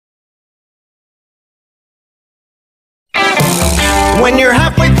When you're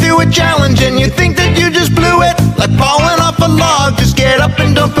halfway through a challenge and you think that you just blew it, like falling off a log, just get up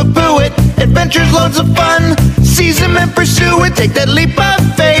and don't poo-poo it. Adventure's loads of fun, seize them and pursue it. Take that leap of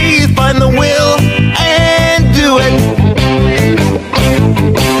faith, find the will, and do it.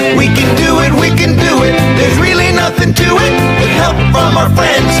 We can do it, we can do it. There's really nothing to it. With help from our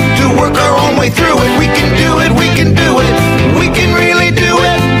friends to work our own way through it. We can do it, we can do it. We can really do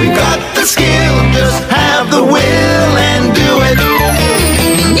it. We've got the skill, just have the will and do it.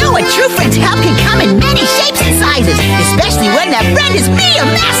 You know a true friend's help can come in many shapes and sizes, especially when that friend is me, a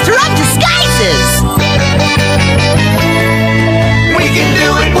master of disguises. We can do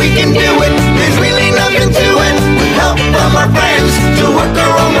it, we can do it. There's really nothing to it. With help from our friends to work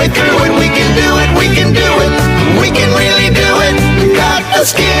our own way through it. We can do it, we can do it. We can really do it. We've got the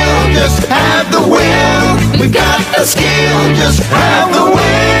skill, just have the will. We've got the skill, just have the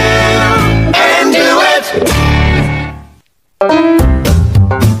will and do it.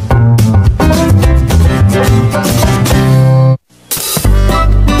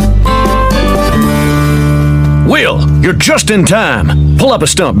 Will, you're just in time. Pull up a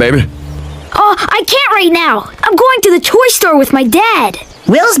stump, baby. Oh, I can't right now. I'm going to the toy store with my dad.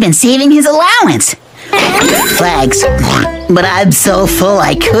 Will's been saving his allowance. Flags. But I'm so full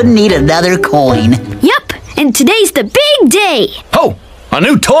I couldn't eat another coin. Yep, and today's the big day. Oh, a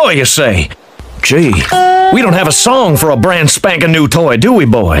new toy, you say? Gee, we don't have a song for a brand spanking new toy, do we,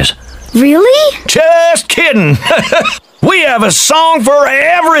 boys? Really? Just kidding. We have a song for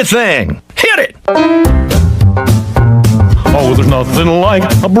everything. Hit it. Oh, there's nothing like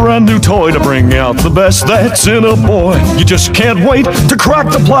a brand new toy to bring out the best that's in a boy. You just can't wait to crack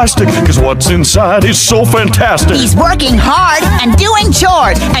the plastic, cause what's inside is so fantastic. He's working hard and doing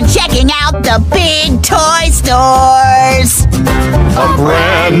chores and checking out the big toy stores. A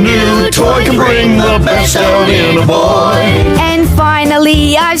brand new toy can bring the best out in a boy. And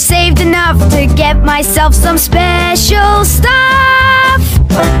finally, I've saved enough to get myself some special stuff.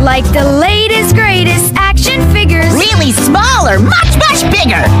 Like the latest, greatest action figures. Really small or much, much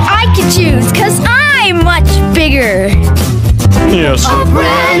bigger. I can choose, cause I'm much bigger. Yes. A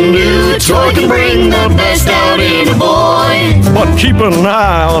brand new toy can bring the best out in a boy. But keep an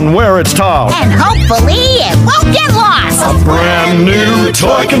eye on where it's taught. And hopefully it won't get lost. A brand new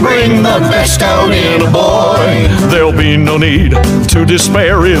toy can bring the best out in a boy. There'll be no need to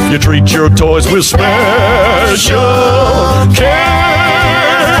despair if you treat your toys with special care.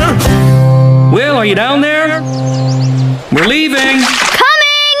 Will, are you down there? We're leaving.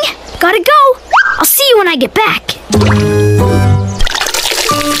 Coming! Gotta go. I'll see you when I get back.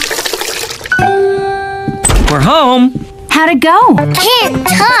 We're home. How'd it go? Can't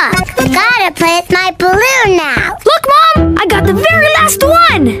talk. Gotta play with my balloon now. Look, Mom! I got the very last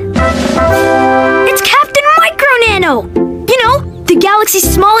one! It's Captain Micro Nano! You know, the galaxy's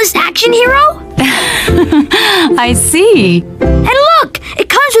smallest action hero? I see. And look! It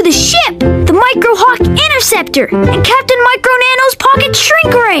comes with a ship! The Micro Hawk Interceptor! And Captain Micro Nano's pocket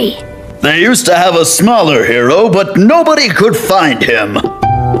shrink ray! They used to have a smaller hero, but nobody could find him.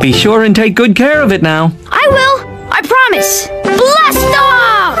 Be sure and take good care of it now. I will! I promise! Blast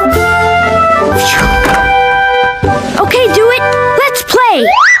off! Okay, Dewitt, let's play!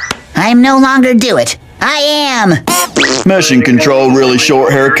 I'm no longer Dewitt. I am. Mission control, really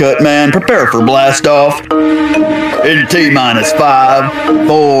short haircut, man. Prepare for blast off. In T-minus 5,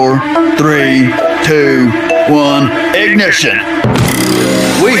 4, 3, 2, 1, ignition.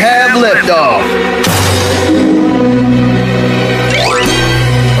 We have liftoff.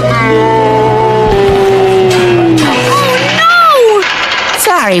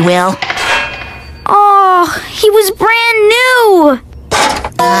 Sorry, Will. Oh, he was brand new!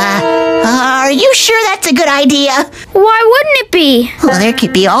 Are you sure that's a good idea? Why wouldn't it be? Well, there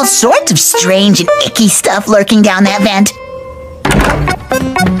could be all sorts of strange and icky stuff lurking down that vent.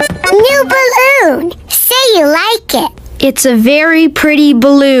 New balloon. Say you like it. It's a very pretty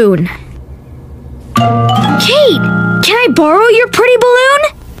balloon. Kate, can I borrow your pretty balloon?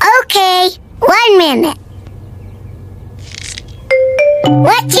 Okay, 1 minute.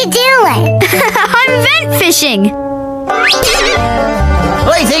 What you doing? I'm vent fishing.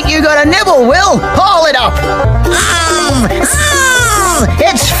 I think you got a nibble, Will. Haul it up.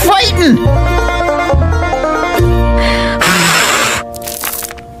 It's fighting.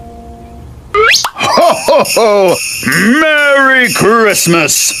 Ho, ho, ho! Merry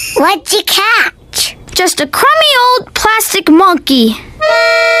Christmas! What'd you catch? Just a crummy old plastic monkey.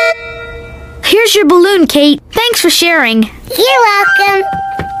 Here's your balloon, Kate. Thanks for sharing. You're welcome.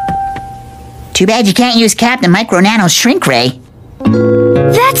 Too bad you can't use Captain Micro Nano's shrink ray.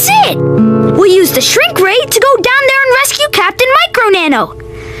 That's it! We'll use the shrink ray to go down there and rescue Captain Micro Nano.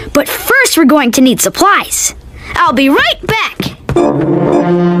 But first we're going to need supplies. I'll be right back.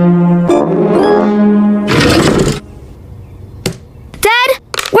 Dad,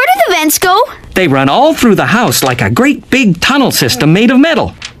 where do the vents go? They run all through the house like a great big tunnel system made of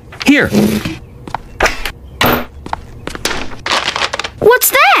metal. Here.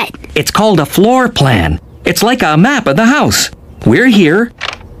 What's that? It's called a floor plan. It's like a map of the house. We're here,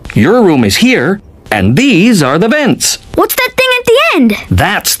 your room is here, and these are the vents. What's that thing at the end?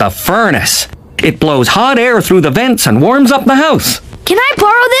 That's the furnace. It blows hot air through the vents and warms up the house. Can I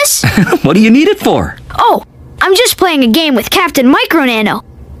borrow this? What do you need it for? Oh, I'm just playing a game with Captain Micro Nano.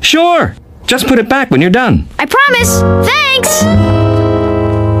 Sure. Just put it back when you're done. I promise. Thanks.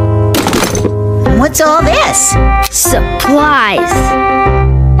 What's all this? Supplies.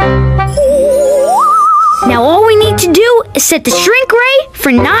 Now all we need to do is set the shrink ray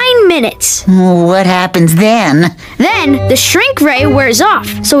for 9 minutes. What happens then? Then the shrink ray wears off,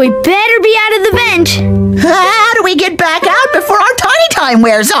 so we better be out of the vent. How do we get back out before our tiny time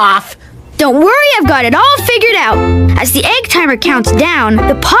wears off? Don't worry, I've got it all figured out. As the egg timer counts down,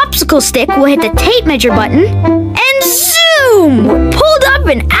 the popsicle stick will hit the tape measure button, and zoom! We're pulled up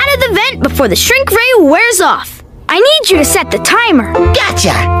and out of the vent before the shrink ray wears off. I need you to set the timer.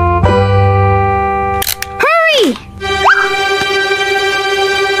 Gotcha! Hurry!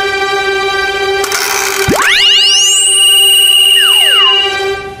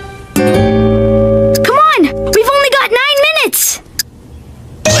 Come on! We've only got 9 minutes!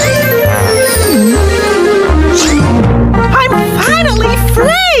 I'm finally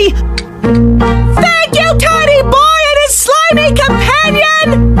free! Thank you, Tiny Boy and his slimy companion!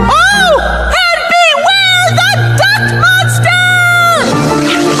 Oh! And beware the duck monster!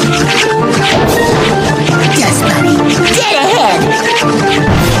 Yes, buddy. Dead ahead!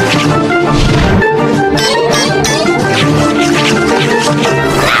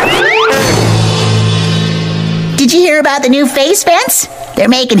 Did you hear about the new face vents? They're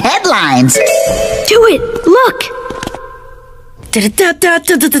making headlines. Dewitt, look! Guitar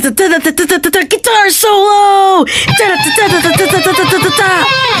solo!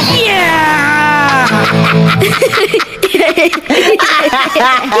 Yeah!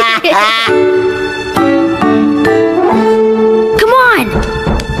 Come on!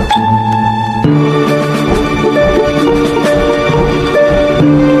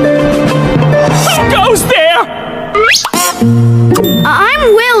 Who goes there? I'm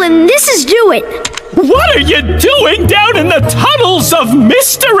Will and this is Dewitt. What are you doing down in the tunnels of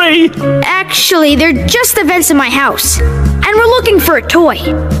mystery? Actually, they're just the vents in my house. And we're looking for a toy.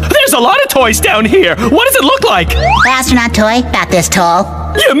 There's a lot of toys down here. What does it look like? Astronaut toy, about this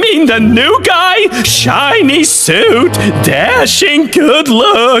tall. You mean the new guy? Shiny suit, dashing good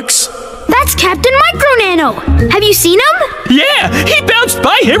looks. That's Captain Micro Nano. Have you seen him? Yeah, he bounced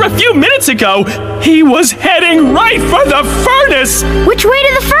by here a few minutes ago. He was heading right for the furnace. Which way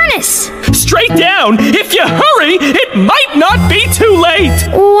to the furnace? Straight down. If you hurry, it might not be too late.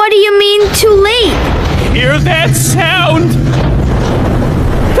 What do you mean, too late? Hear that sound?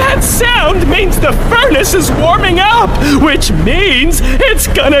 That sound means the furnace is warming up, which means it's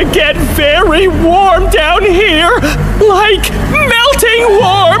gonna get very warm down here, like melting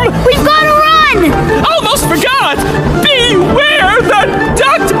warm. We've gotta run! Almost forgot! Beware the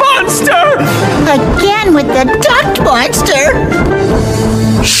duct monster! Again with the duct monster?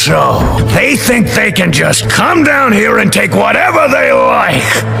 So, they think they can just come down here and take whatever they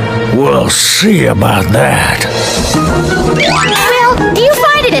like. We'll see about that. Well, do you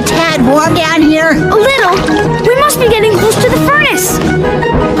find it a tad warm down here? A little. We must be getting close to the furnace.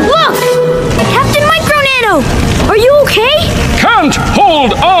 Look! Captain Micro Nano! Are you okay? Can't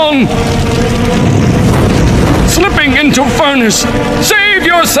hold on! Slipping into furnace! Save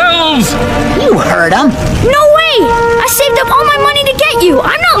yourselves! You heard him. No way! I saved up all my money to get you.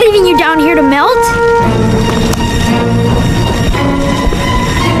 I'm not leaving you down here to melt.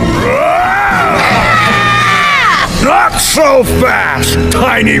 Not so fast,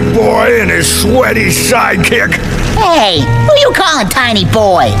 tiny boy and his sweaty sidekick. Hey, who you calling Tiny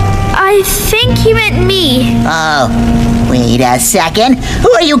Boy? I think he meant me. Oh, wait a second.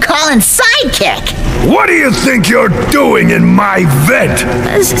 Who are you calling Sidekick? What do you think you're doing in my vent?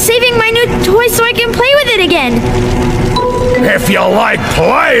 Saving my new toy so I can play with it again. If you like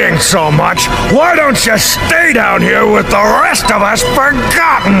playing so much, why don't you stay down here with the rest of us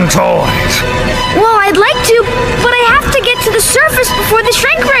forgotten toys? Well, I'd like to, but I have to get to the surface before the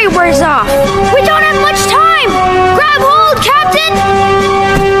shrink ray wears off. We don't have much time. Grab hold, Captain!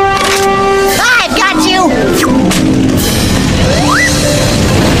 I've got you!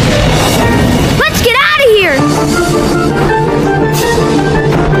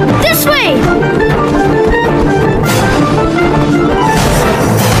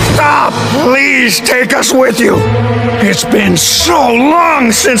 us with you. It's been so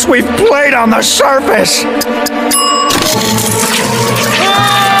long since we've played on the surface.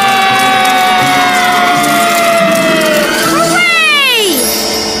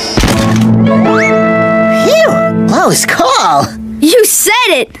 Close call. You said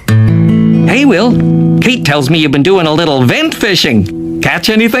it. Hey, Will. Kate tells me you've been doing a little vent fishing. Catch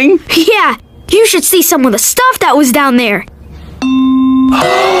anything? Yeah, you should see some of the stuff that was down there.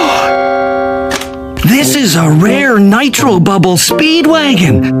 This is a rare nitro bubble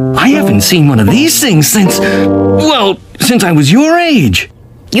speedwagon. I haven't seen one of these things since I was your age.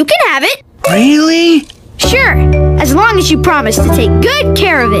 You can have it. Really? Sure, as long as you promise to take good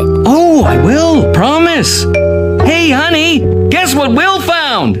care of it. Oh, I will. Promise. Hey, honey, guess what Will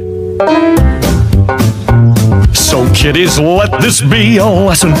found? So kiddies, let this be a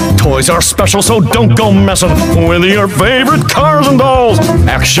lesson. Toys are special, so don't go messing with your favorite cars and dolls,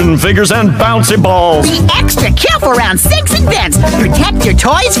 action figures and bouncy balls. Be extra careful around sinks and vents. Protect your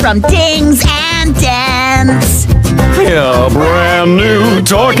toys from dings and dents. Yeah, a brand new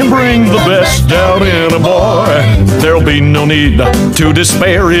toy can bring the best out in a boy. There'll be no need to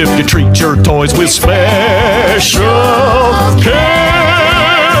despair if you treat your toys with special care.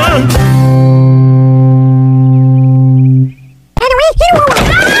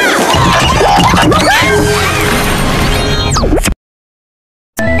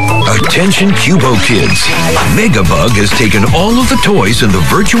 Attention Qubo kids. Megabug has taken all of the toys in the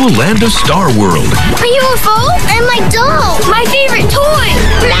virtual land of Star World. My UFO and my doll. My favorite toy.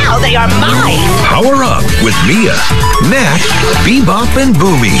 Now they are mine. Power up with Mia, Matt, Bebop, and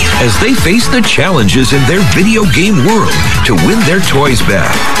Boomy as they face the challenges in their video game world to win their toys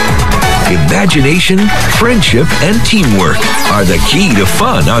back. Imagination, friendship, and teamwork are the key to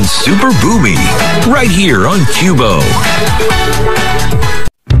fun on Super Boomy. Right here on Qubo.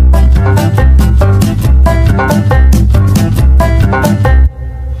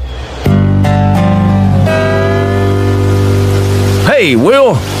 Hey,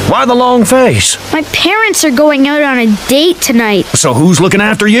 Will, why the long face? My parents are going out on a date tonight. So who's looking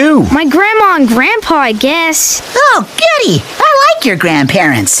after you? My grandma and grandpa, I guess. Oh, goody. I like your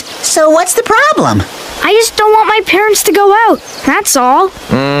grandparents. So what's the problem? I just don't want my parents to go out. That's all.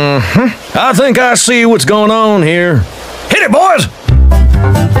 I think I see what's going on here. Hit it, boys!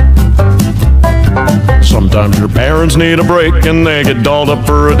 Sometimes your parents need a break and they get dolled up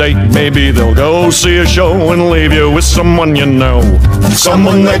for a date. Maybe they'll go see a show and leave you with someone you know.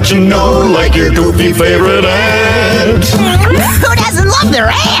 Someone that you know, like your goofy favorite aunt. Who doesn't love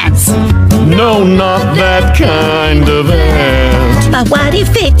their aunts? No, not that kind of aunt. But what if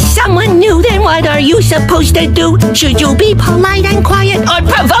it's someone new? Then what are you supposed to do? Should you be polite and quiet or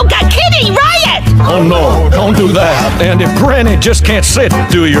provoke a kitty riot? Oh no, don't do that. And if Granny just can't sit,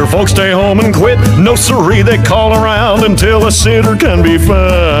 do your folks stay home and quit? No siree, they call around until a sitter can be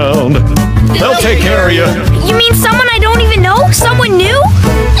found. They'll take care of you. You mean someone I don't even know? Someone new?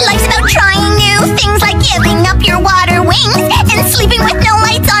 Life's about trying new things like giving up your water wings and sleeping with no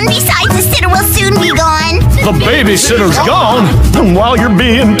lights on. Besides, the sitter will soon be gone. The babysitter's gone. And while you're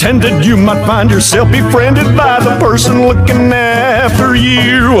being tended, you might find yourself befriended by the person looking after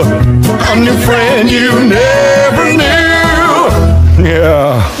you. A new friend you never knew.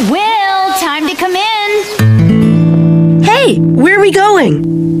 Yeah. Will, time to come in. Hey, where are we going?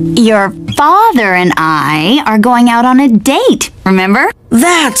 Your father and I are going out on a date, remember?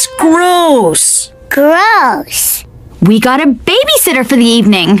 That's gross. Gross. We got a babysitter for the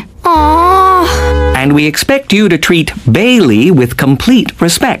evening. Aww. And we expect you to treat Bailey with complete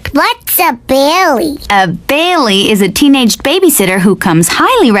respect. What's a Bailey? A Bailey is a teenage babysitter who comes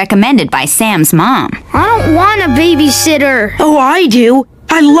highly recommended by Sam's mom. I don't want a babysitter. Oh, I do.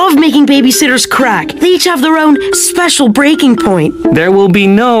 I love making babysitters crack. They each have their own special breaking point. There will be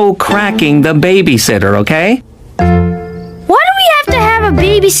no cracking the babysitter, okay? Why do we have to have a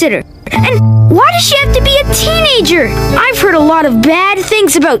babysitter? And why does she have to be a teenager? I've heard a lot of bad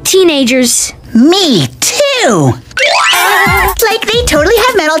things about teenagers. Me too. Like they totally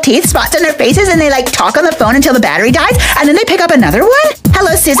have metal teeth, spots on their faces, and they like talk on the phone until the battery dies, and then they pick up another one?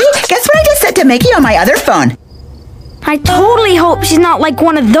 Hello, Susie. Guess what I just said to Mickey on my other phone? I totally hope she's not like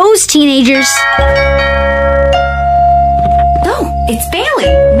one of those teenagers. Oh, it's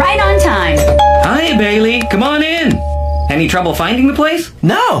Bailey. Right on time. Hi, Bailey. Come on in. Any trouble finding the place?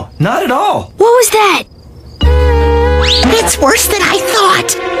 No, not at all. What was that? It's worse than I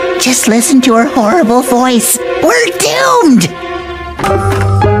thought. Just listen to her horrible voice. We're doomed.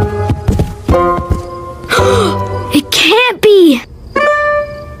 It can't be.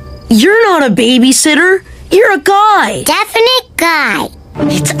 You're not a babysitter. You're a guy. Definite guy.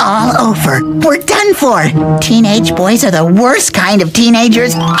 It's all over. We're done for. Teenage boys are the worst kind of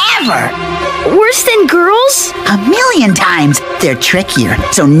teenagers ever. Worse than girls? 1,000,000 times. They're trickier,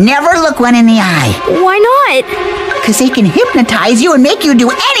 so never look one in the eye. Why not? Because they can hypnotize you and make you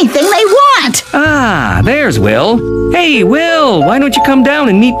do anything they want. Ah, there's Will. Hey, Will, why don't you come down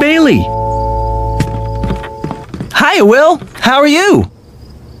and meet Bailey? Hi, Will. How are you?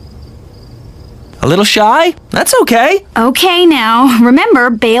 A little shy? That's okay. Okay now. Remember,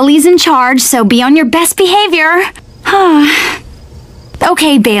 Bailey's in charge, so be on your best behavior.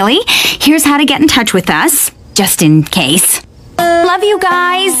 Okay, Bailey, here's how to get in touch with us, just in case. Love you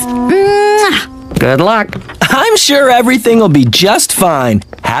guys. Mwah. Good luck. I'm sure everything will be just fine.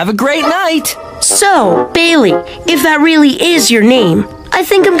 Have a great night. So, Bailey, if that really is your name, I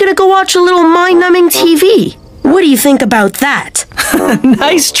think I'm gonna go watch a little mind-numbing TV. What do you think about that?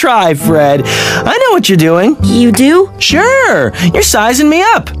 Nice try, Fred. I know what you're doing. You do? Sure. You're sizing me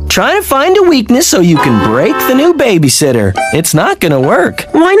up. Trying to find a weakness so you can break the new babysitter. It's not gonna work.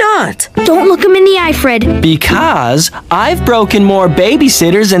 Why not? Don't look him in the eye, Fred. Because I've broken more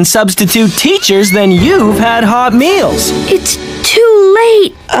babysitters and substitute teachers than you've had hot meals. It's too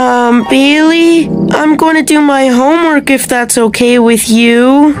late. Bailey, I'm going to do my homework if that's okay with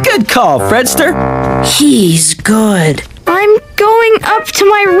you. Good call, Fredster. He's good. I'm going up to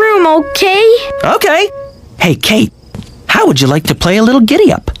my room, okay? Okay. Hey, Kate, how would you like to play a little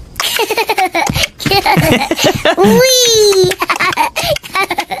giddy-up? Wee!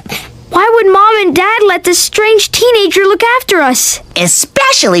 Why would Mom and Dad let this strange teenager look after us?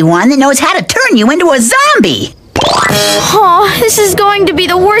 Especially one that knows how to turn you into a zombie. Oh, this is going to be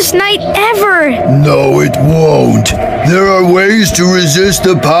the worst night ever. No, it won't. There are ways to resist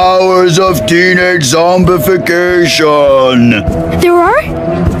the powers of teenage zombification. There are?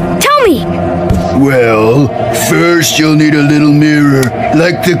 Tell me. Well, first you'll need a little mirror,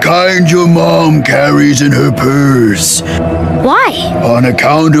 like the kind your mom carries in her purse. Why? On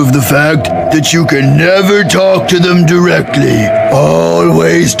account of the fact that you can never talk to them directly.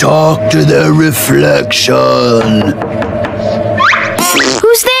 Always talk to their reflection.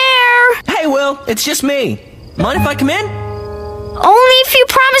 Who's there? Hey, Will, it's just me. Mind if I come in? Only if you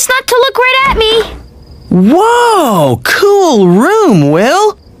promise not to look right at me. Whoa, cool room,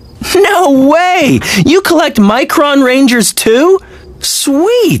 Will. No way! You collect Micron Rangers too?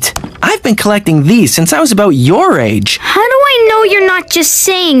 Sweet! I've been collecting these since I was about your age. How do I know you're not just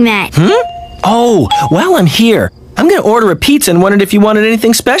saying that? Oh, while I'm here, I'm gonna order a pizza and wondered if you wanted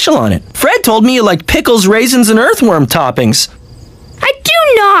anything special on it. Fred told me you like pickles, raisins, and earthworm toppings. I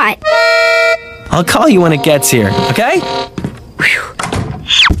do not! I'll call you when it gets here, okay?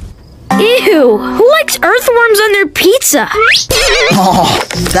 Ew! Who likes earthworms on their pizza? Oh,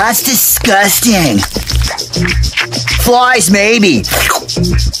 that's disgusting. Flies, maybe.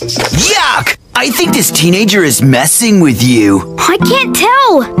 Yuck! I think this teenager is messing with you. I can't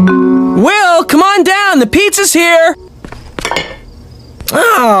tell. Will, come on down. The pizza's here.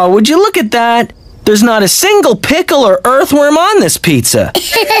 Oh, would you look at that? There's not a single pickle or earthworm on this pizza.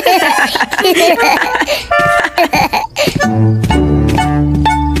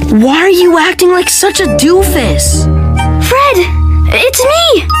 Why are you acting like such a doofus? Fred, it's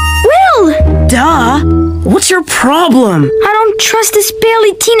me, Will. Duh. What's your problem? I don't trust this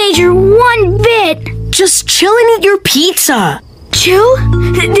Bailey teenager one bit. Just chill and eat your pizza. Chill?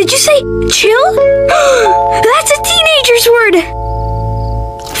 Did you say chill? That's a teenager's word.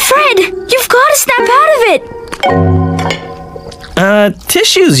 Fred, you've got to snap out of it.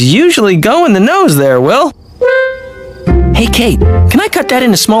 Tissues usually go in the nose there, Will. Hey, Kate, can I cut that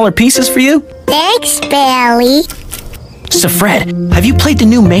into smaller pieces for you? Thanks, Bailey. So, Fred, have you played the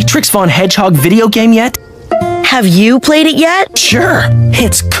new Matrix Von Hedgehog video game yet? Have you played it yet? Sure,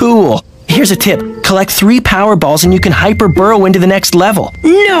 it's cool. Here's a tip. Collect 3 power balls and you can hyper burrow into the next level.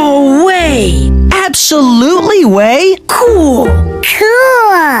 No way! Absolutely way. Cool. Cool.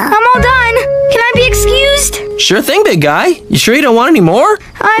 I'm all done. Can I be excused? Sure thing, big guy. You sure you don't want any more?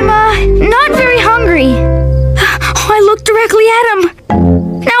 I'm, not very hungry. I looked directly at him.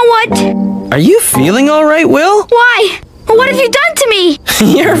 Now what? Are you feeling all right, Will? Why? What have you done to me?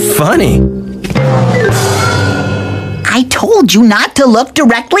 You're funny. I told you not to look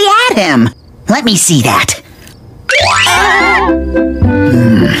directly at him. Let me see that.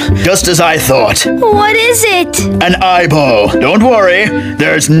 Just as I thought. What is it? An eyeball. Don't worry,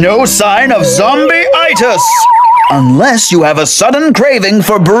 there's no sign of zombie-itis. Unless you have a sudden craving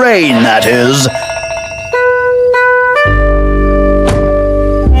for brain, that is.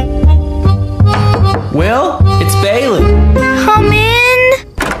 Will, it's Bailey. Come in.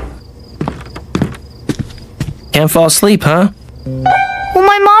 Can't fall asleep, huh? Will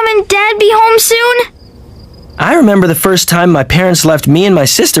my mom and dad be home soon? I remember the first time my parents left me and my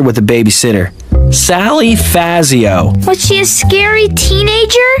sister with a babysitter. Sally Fazio. Was she a scary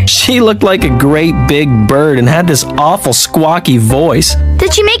teenager? She looked like a great big bird and had this awful squawky voice.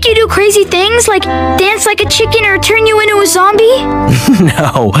 Did she make you do crazy things like dance like a chicken or turn you into a zombie?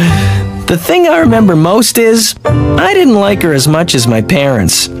 No. The thing I remember most is I didn't like her as much as my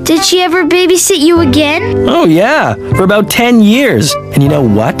parents. Did she ever babysit you again? Oh yeah, for about 10 years. And you know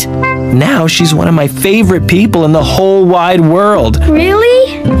what? Now she's one of my favorite people in the whole wide world.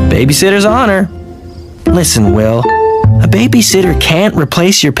 Really? Babysitter's honor. Listen, Will, a babysitter can't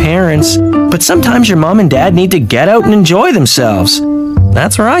replace your parents, but sometimes your mom and dad need to get out and enjoy themselves.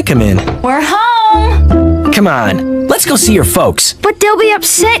 That's where I come in. We're home! Come on, let's go see your folks. But they'll be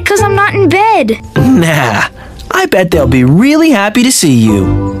upset because I'm not in bed. Nah, I bet they'll be really happy to see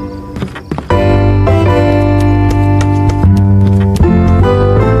you.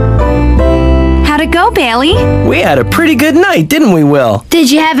 How'd it go, Bailey? We had a pretty good night, didn't we, Will? Did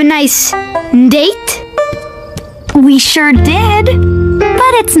you have a nice date? We sure did.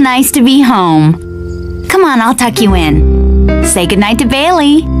 But it's nice to be home. Come on, I'll tuck you in. Say goodnight to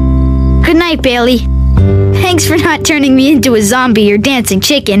Bailey. Good night, Bailey. Thanks for not turning me into a zombie or dancing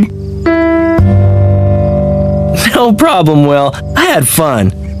chicken. No problem, Will. I had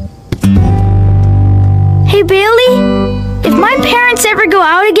fun. Hey, Bailey, if my parents ever go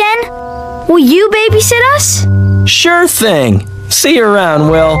out again, will you babysit us? Sure thing. See you around,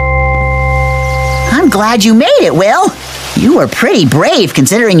 Will. I'm glad you made it, Will. You were pretty brave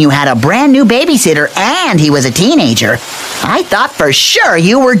considering you had a brand new babysitter and he was a teenager. I thought for sure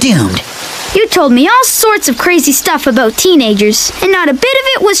you were doomed. You told me all sorts of crazy stuff about teenagers, and not a bit of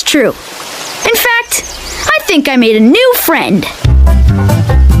it was true. In fact, I think I made a new friend.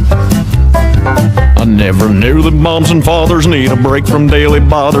 I never knew that moms and fathers need a break from daily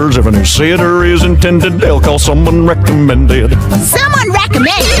bothers. If a new sitter is intended, they'll call someone recommended. Someone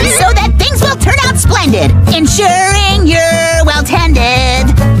recommended so that things will turn out splendid, ensuring you're well tended.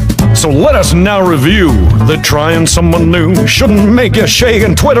 So let us now review that trying someone new shouldn't make you shake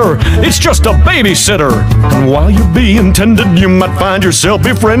and twitter. It's just a babysitter. And while you be intended, you might find yourself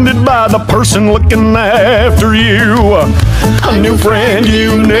befriended by the person looking after you. A new friend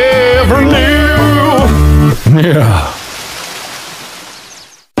you never knew. Yeah.